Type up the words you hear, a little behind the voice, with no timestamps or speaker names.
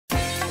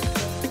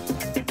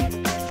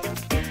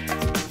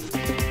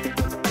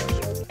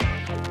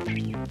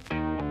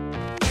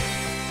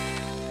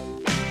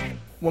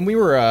when we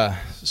were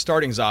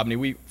starting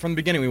Zobni, from the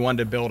beginning we wanted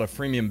to build a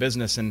freemium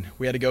business, and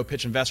we had to go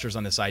pitch investors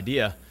on this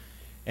idea.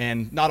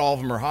 And not all of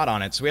them are hot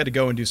on it, so we had to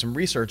go and do some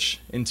research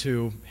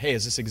into, hey,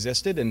 has this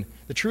existed? And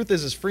the truth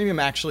is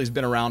freemium actually has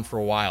been around for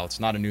a while. It's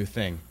not a new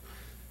thing.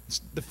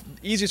 The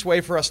easiest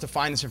way for us to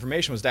find this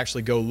information was to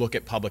actually go look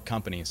at public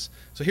companies.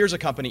 So here's a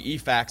company,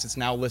 eFax. It's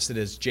now listed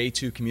as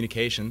J2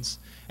 Communications.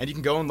 And you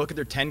can go and look at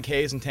their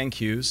 10Ks and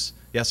 10Qs.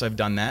 Yes, I've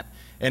done that.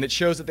 And it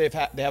shows that they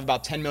have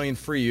about 10 million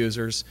free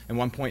users and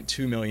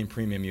 1.2 million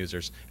premium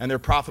users. And they're a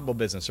profitable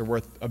business. They're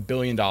worth $1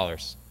 billion.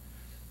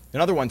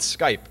 Another one,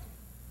 Skype.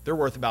 They're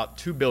worth about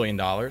 $2 billion.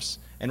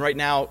 And right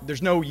now,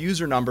 there's no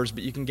user numbers,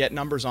 but you can get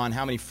numbers on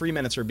how many free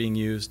minutes are being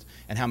used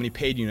and how many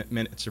paid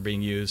minutes are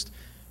being used.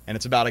 And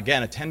it's about,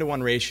 again, a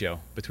 10-to-1 ratio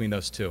between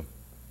those two.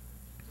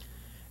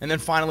 And then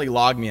finally,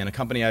 LogMeIn, a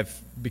company I've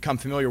become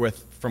familiar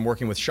with from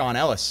working with Sean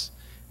Ellis,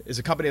 is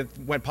a company that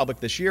went public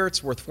this year.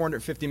 It's worth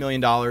 $450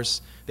 million.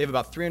 They have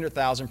about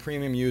 300,000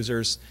 premium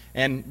users.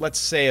 And let's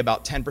say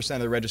about 10%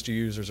 of the registered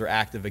users are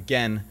active.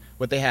 Again,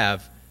 what they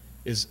have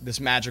is this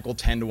magical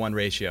 10-to-1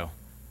 ratio.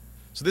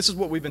 So this is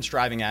what we've been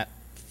striving at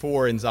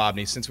for in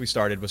Zobni since we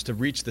started, was to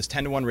reach this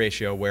 10-to-1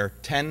 ratio where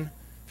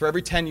for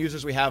every 10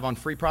 users we have on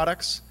free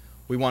products,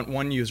 we want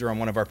 1 user on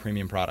one of our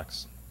premium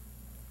products.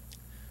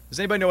 Does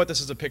anybody know what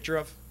this is a picture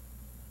of?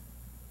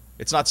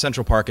 It's not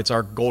Central Park, it's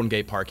our Golden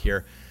Gate Park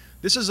here.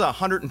 This is a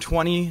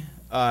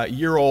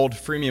 120-year-old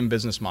freemium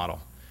business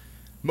model.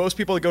 Most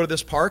people that go to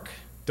this park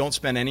don't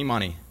spend any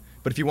money.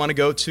 But if you want to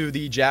go to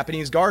the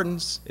Japanese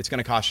gardens, it's going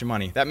to cost you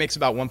money. That makes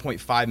about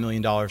 $1.5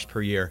 million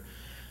per year.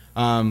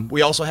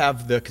 We also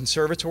have the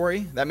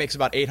conservatory. That makes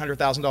about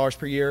 $800,000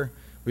 per year.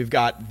 We've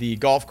got the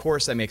golf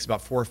course. That makes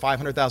about $400,000 or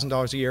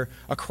 $500,000 a year.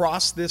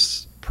 Across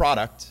this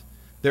product,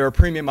 there are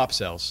premium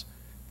upsells.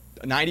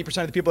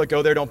 90% of the people that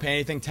go there don't pay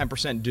anything.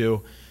 10%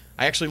 do.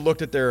 I actually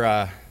looked at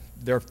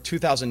their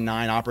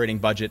 2009 operating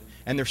budget,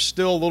 and they're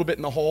still a little bit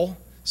in the hole.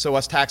 So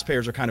us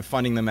taxpayers are kind of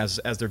funding them as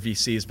their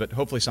VCs, but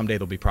hopefully someday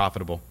they'll be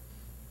profitable.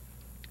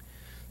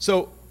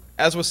 So,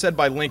 as was said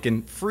by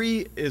Lincoln,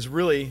 free is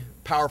really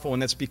powerful,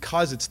 and that's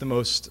because it's the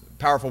most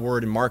powerful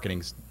word in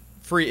marketing.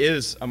 Free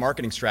is a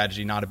marketing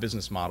strategy, not a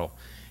business model.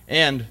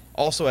 And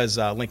also, as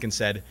Lincoln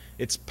said,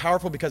 it's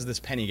powerful because of this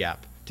penny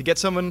gap. To get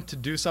someone to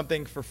do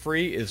something for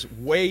free is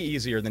way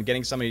easier than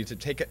getting somebody to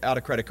take out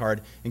a credit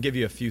card and give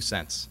you a few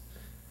cents.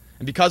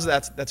 And because of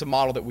that, that's a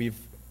model that we've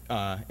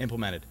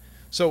implemented.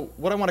 So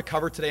what I want to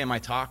cover today in my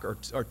talk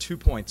are 2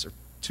 points, or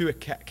 2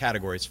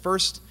 categories.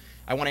 First,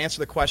 I want to answer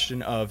the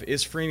question of,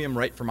 is freemium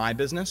right for my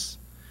business?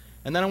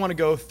 And then I want to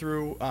go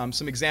through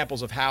some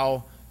examples of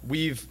how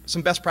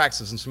some best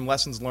practices and some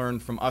lessons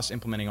learned from us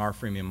implementing our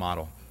freemium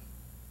model.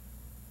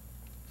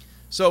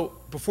 So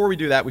before we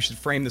do that, we should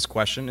frame this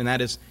question, and that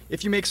is,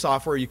 if you make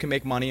software, you can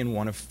make money in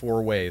one of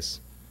 4 ways.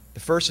 The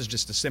first is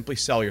just to simply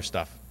sell your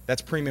stuff.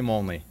 That's premium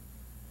only.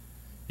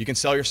 You can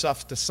sell your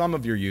stuff to some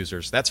of your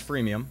users. That's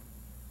freemium.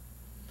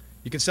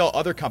 You can sell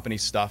other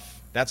companies'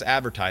 stuff. That's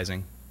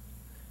advertising.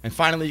 And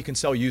finally, you can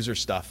sell user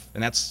stuff,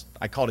 and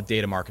I call it a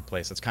data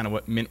marketplace. That's kind of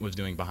what Mint was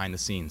doing behind the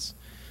scenes.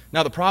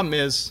 Now, the problem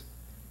is,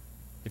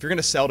 if you're going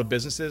to sell to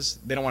businesses,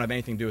 they don't want to have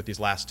anything to do with these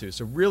last 2.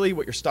 So really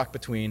what you're stuck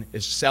between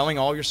is selling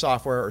all your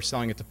software or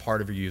selling it to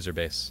part of your user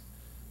base.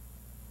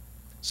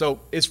 So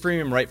is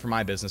freemium right for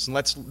my business? And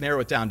let's narrow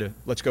it down to,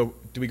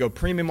 do we go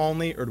premium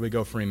only or do we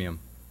go freemium?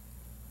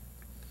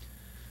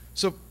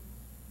 So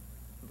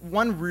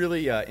one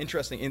really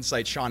interesting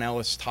insight Sean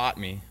Ellis taught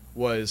me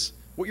was,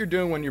 what you're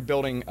doing when you're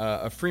building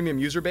a freemium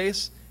user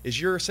base is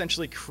you're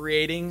essentially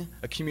creating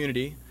a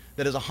community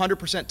that is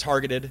 100%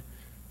 targeted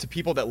to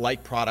people that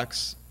like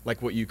products like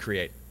what you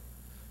create.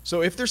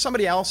 So if there's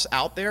somebody else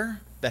out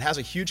there that has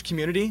a huge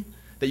community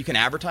that you can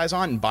advertise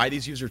on and buy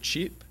these users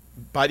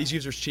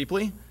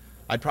cheaply,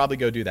 I'd probably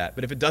go do that.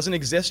 But if it doesn't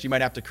exist, you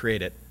might have to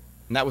create it.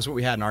 And that was what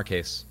we had in our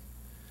case.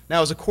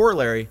 Now, as a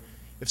corollary,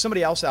 if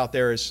somebody else out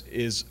there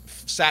is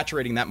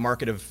saturating that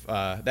market of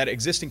that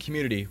existing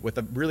community with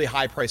a really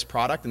high-priced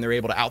product and they're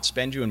able to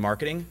outspend you in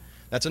marketing,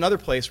 that's another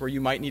place where you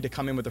might need to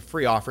come in with a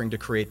free offering to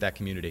create that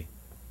community.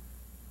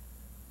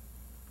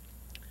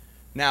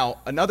 Now,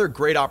 another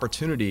great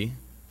opportunity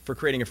for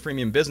creating a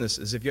freemium business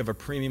is if you have a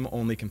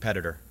premium-only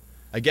competitor.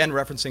 Again,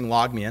 referencing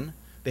LogMeIn,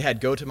 they had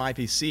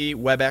GoToMyPC,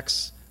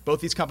 WebEx,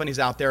 both these companies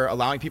out there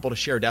allowing people to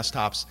share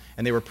desktops,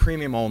 and they were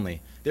premium only.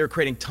 They were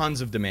creating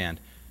tons of demand.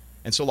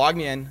 And so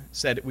LogMeIn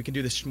said, we can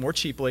do this more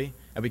cheaply,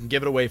 and we can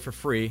give it away for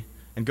free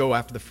and go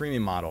after the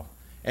freemium model.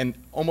 And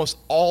almost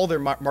all their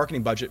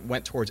marketing budget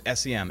went towards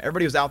SEM.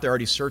 Everybody was out there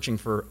already searching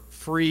for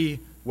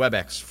free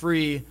WebEx,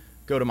 free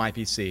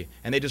GoToMyPC,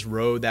 and they just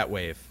rode that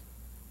wave.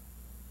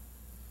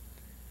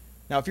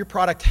 Now, if your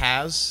product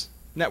has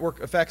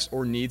network effects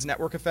or needs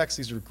network effects,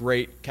 these are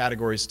great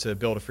categories to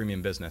build a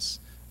freemium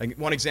business.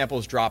 One example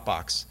is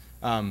Dropbox.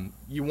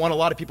 You want a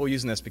lot of people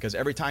using this because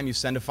every time you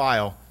send a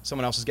file,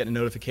 someone else is getting a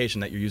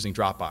notification that you're using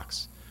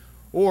Dropbox.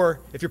 Or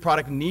if your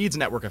product needs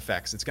network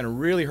effects, it's going to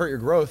really hurt your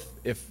growth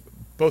if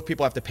both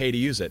people have to pay to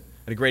use it.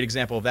 And a great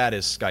example of that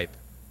is Skype.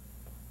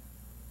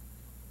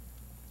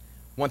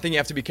 One thing you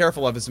have to be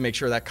careful of is to make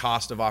sure that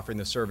cost of offering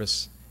the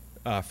service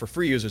for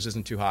free users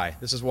isn't too high.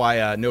 This is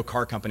why no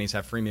car companies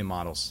have freemium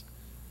models.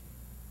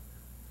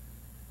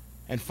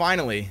 And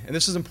finally, and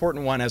this is an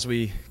important one as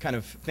we kind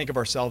of think of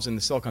ourselves in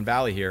the Silicon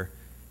Valley here,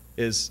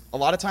 is a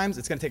lot of times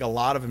it's going to take a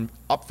lot of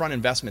upfront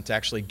investment to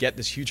actually get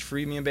this huge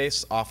freemium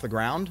base off the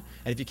ground.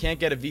 And if you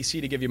can't get a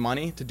VC to give you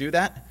money to do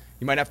that,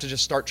 you might have to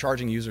just start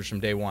charging users from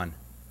day one.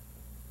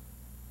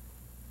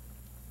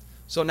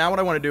 So now what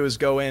I want to do is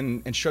go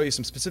in and show you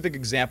some specific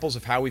examples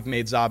of how we've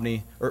made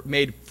Xobni, or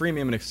made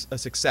freemium a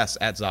success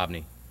at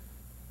Xobni.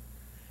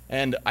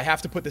 And I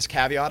have to put this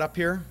caveat up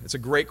here. It's a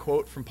great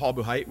quote from Paul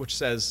Buchheit, which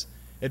says,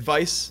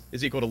 "Advice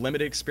is equal to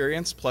limited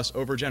experience plus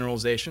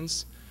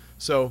overgeneralizations."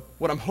 So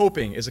what I'm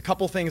hoping is a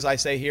couple things I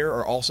say here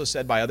are also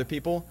said by other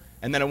people,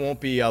 and then it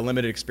won't be a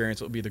limited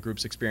experience, it will be the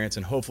group's experience,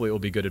 and hopefully it will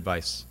be good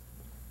advice.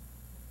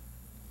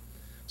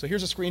 So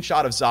here's a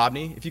screenshot of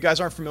Xobni. If you guys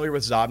aren't familiar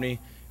with Xobni,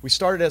 we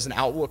started as an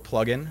Outlook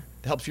plugin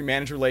that helps you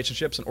manage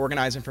relationships and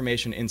organize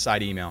information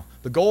inside email.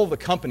 The goal of the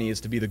company is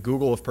to be the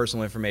Google of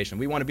personal information.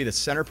 We want to be the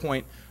center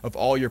point of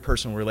all your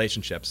personal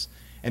relationships.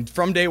 And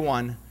from day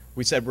one,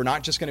 we said we're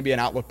not just going to be an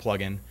Outlook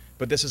plugin,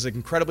 but this is an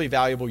incredibly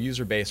valuable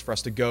user base for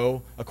us to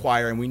go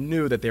acquire, and we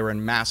knew that they were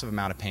in massive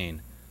amount of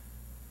pain.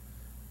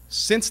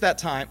 Since that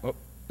time,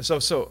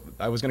 so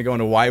I was going to go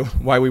into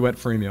why we went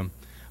freemium.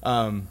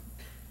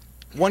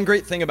 One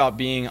great thing about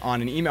being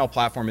on an email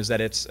platform is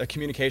that it's a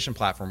communication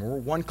platform. We're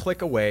one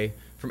click away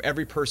from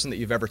every person that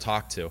you've ever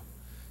talked to.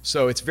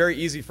 So it's very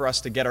easy for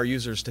us to get our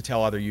users to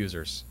tell other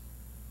users.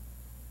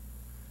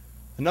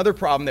 Another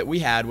problem that we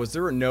had was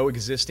there were no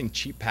existing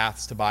cheap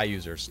paths to buy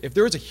users. If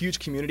there was a huge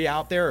community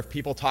out there of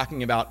people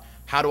talking about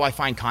how do I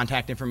find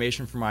contact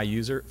information for my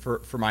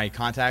for my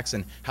contacts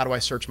and how do I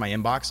search my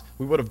inbox,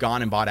 we would have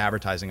gone and bought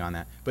advertising on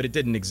that. But it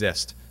didn't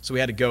exist. So we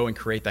had to go and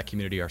create that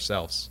community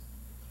ourselves.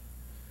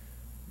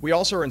 We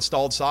also are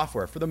installed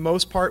software. For the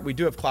most part, we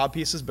do have cloud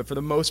pieces, but for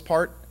the most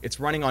part, it's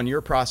running on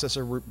your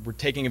processor. We're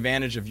taking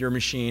advantage of your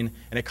machine,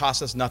 and it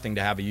costs us nothing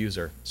to have a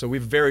user. So we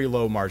have very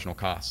low marginal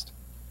cost.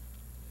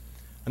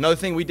 Another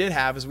thing we did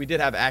have is we did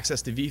have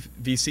access to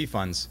VC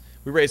funds.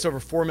 We raised over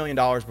 $4 million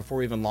before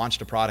we even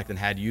launched a product and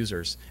had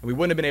users. And we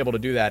wouldn't have been able to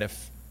do that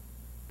if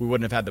we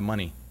wouldn't have had the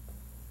money.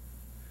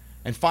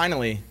 And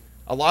finally,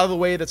 a lot of the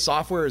way that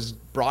software is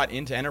brought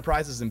into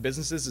enterprises and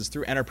businesses is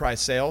through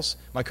enterprise sales.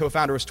 My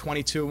co-founder was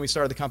 22 when we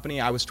started the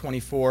company. I was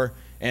 24,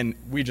 and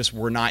we just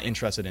were not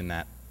interested in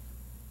that.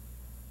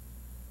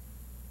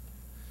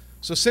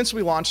 So since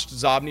we launched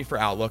Xobni for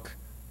Outlook,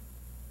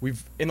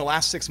 we've, in the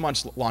last 6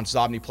 months, launched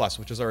Xobni Plus,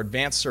 which is our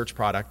advanced search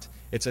product.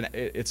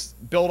 It's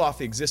built off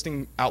the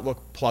existing Outlook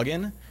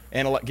plugin,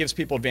 and it gives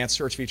people advanced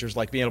search features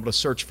like being able to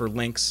search for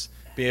links,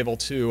 be able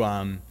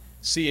to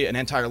see an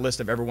entire list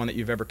of everyone that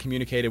you've ever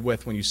communicated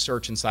with when you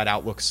search inside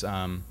Outlook's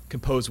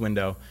Compose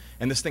window.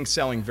 And this thing's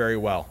selling very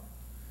well.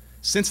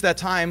 Since that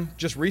time,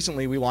 just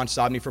recently, we launched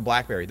Xobni for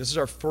BlackBerry. This is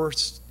our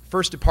first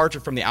departure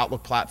from the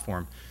Outlook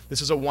platform.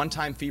 This is a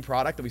one-time fee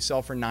product that we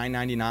sell for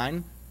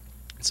 $9.99.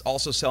 It's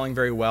also selling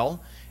very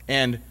well.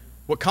 And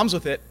what comes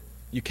with it,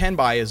 you can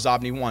buy is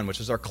Xobni One,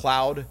 which is our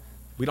cloud.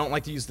 We don't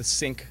like to use the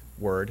sync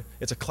word.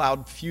 It's a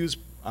cloud fuse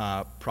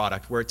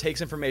product where it takes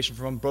information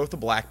from both the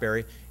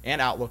BlackBerry and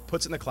Outlook,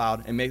 puts it in the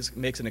cloud, and makes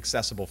it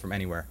accessible from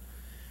anywhere.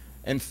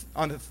 And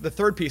on the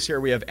third piece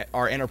here, we have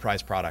our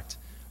enterprise product.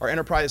 Our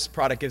enterprise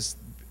product gives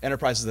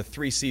enterprises the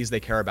 3 C's they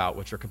care about,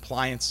 which are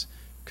compliance,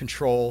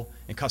 control,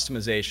 and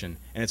customization.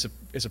 And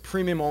it's a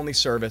premium-only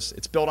service.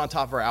 It's built on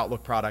top of our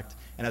Outlook product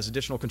and has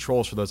additional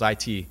controls for those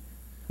IT.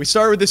 We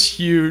started with this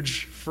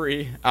huge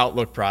free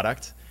Outlook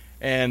product,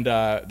 and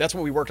that's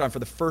what we worked on for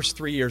the first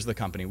 3 years of the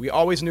company. We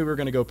always knew we were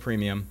going to go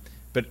premium,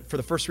 but for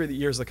the first 3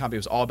 years of the company, it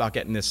was all about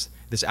getting this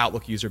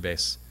Outlook user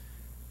base.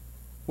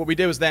 What we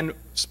did was then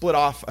split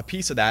off a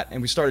piece of that,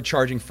 and we started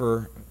charging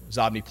for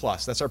Xobni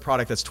Plus. That's our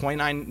product that's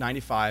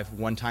 $29.95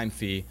 one-time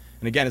fee,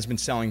 and again, it's been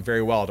selling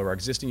very well to our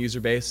existing user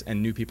base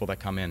and new people that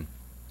come in.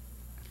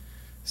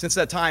 Since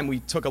that time, we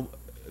took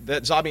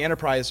that Xobni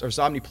Enterprise, or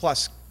Xobni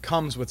Plus,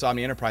 comes with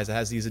Xobni Enterprise that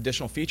has these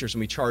additional features, and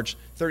we charge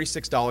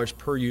 $36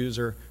 per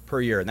user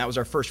per year, and that was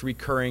our first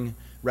recurring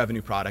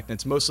revenue product, and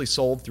it's mostly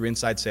sold through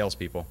inside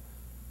salespeople.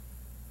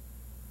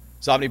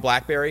 Xobni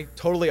BlackBerry,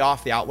 totally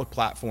off the Outlook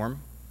platform,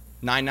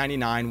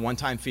 $9.99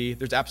 one-time fee.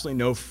 There's absolutely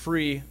no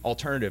free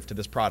alternative to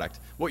this product.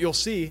 What you'll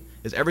see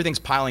is everything's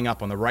piling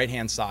up on the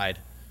right-hand side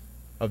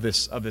of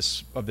this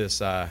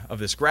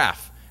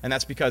graph, and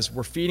that's because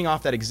we're feeding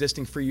off that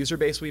existing free user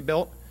base we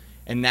built,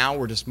 and now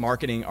we're just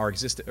marketing our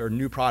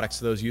new products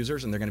to those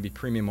users, and they're going to be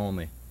premium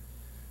only.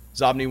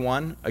 Xobni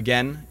One,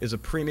 again, is a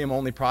premium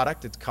only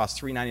product. It costs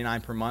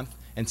 $3.99 per month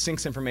and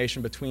syncs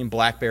information between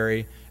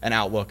BlackBerry and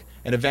Outlook,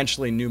 and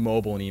eventually new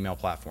mobile and email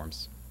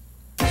platforms.